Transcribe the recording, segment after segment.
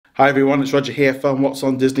Hi everyone, it's Roger here from What's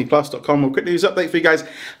on DisneyPlus.com. A quick news update for you guys,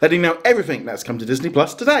 letting you know everything that's come to Disney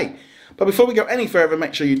Plus today. But before we go any further,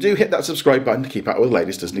 make sure you do hit that subscribe button to keep up with the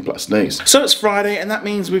latest Disney Plus news. So it's Friday, and that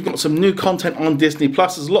means we've got some new content on Disney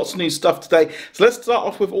Plus. There's lots of new stuff today. So let's start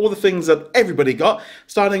off with all the things that everybody got.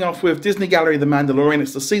 Starting off with Disney Gallery The Mandalorian.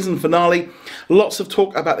 It's the season finale. Lots of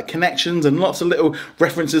talk about the connections and lots of little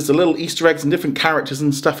references to little Easter eggs and different characters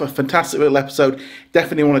and stuff. A fantastic little episode.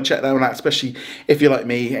 Definitely want to check that one out, especially if you're like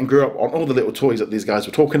me and grew up on all the little toys that these guys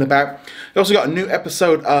were talking about. We also got a new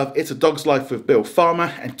episode of It's a Dog's Life with Bill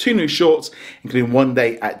Farmer and 2 new shorts, including One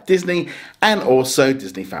Day at Disney and also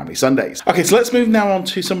Disney Family Sundays. Okay, so let's move now on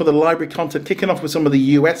to some of the library content, kicking off with some of the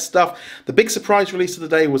US stuff. The big surprise release of the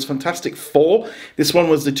day was Fantastic Four. This one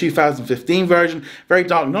was the 2015 version. Very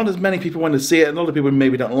dark, not as many people went to see it, and a lot of people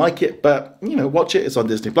maybe don't like it, but you know, watch it. It's on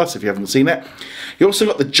Disney Plus if you haven't seen it. You also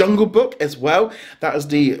got The Jungle Book as well. That is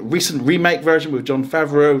the recent remake version with Jon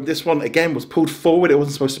Favreau. This one again was pulled forward. It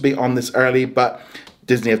wasn't supposed to be on this early, but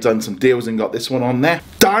Disney have done some deals and got this one on there.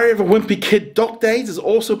 Diary of a Wimpy Kid Dog Days has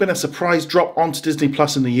also been a surprise drop onto Disney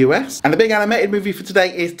Plus in the US. And the big animated movie for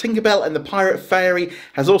today is Tinkerbell and the Pirate Fairy,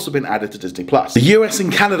 has also been added to Disney Plus. The US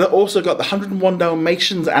and Canada also got the 101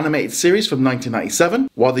 Dalmatians animated series from 1997,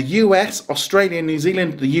 while the US, Australia, New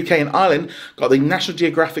Zealand, the UK and Ireland got the National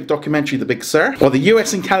Geographic documentary The Big Sur, while the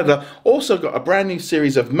US and Canada also got a brand new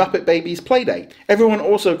series of Muppet Babies Playdate. Everyone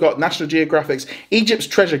also got National Geographic's Egypt's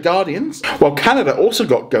Treasure Guardians, while Canada also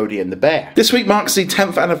got Godey and the Bear. This week marks the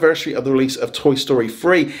 10th anniversary of the release of Toy Story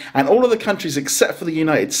 3, and all of the countries except for the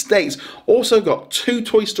United States also got 2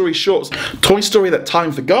 Toy Story shorts, Toy Story That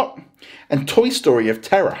Time Forgot and Toy Story of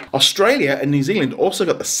Terror. Australia and New Zealand also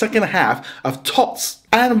got the second half of Tots.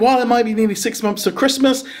 And while it might be nearly 6 months to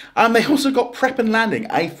Christmas, they also got Prep and Landing.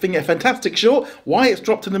 I think a fantastic short. Why it's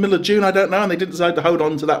dropped in the middle of June, I don't know, and they didn't decide to hold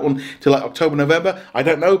on to that one till like October, November, I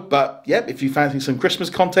don't know, but yep, if you fancy some Christmas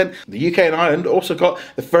content, the UK and Ireland also got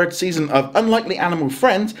the 3rd season of Unlikely Animal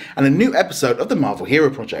Friends and a new episode of the Marvel Hero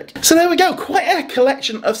Project. So there we go, quite a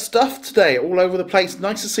collection of stuff today, all over the place.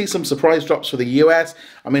 Nice to see some surprise drops for the US.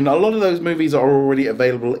 I mean, a lot of those movies are already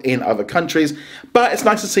available in other countries, but it's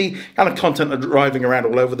nice to see kind of content arriving around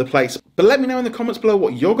all over the place. But let me know in the comments below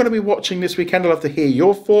what you're going to be watching this weekend. I'd love to hear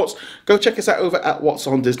your thoughts. Go check us out over at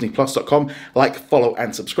whatsondisneyplus.com. Like, follow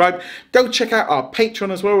and subscribe. Go check out our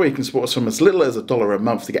Patreon as well, where you can support us from as little as $1 a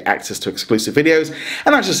month to get access to exclusive videos.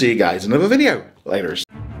 And I shall see you guys in another video. Laters.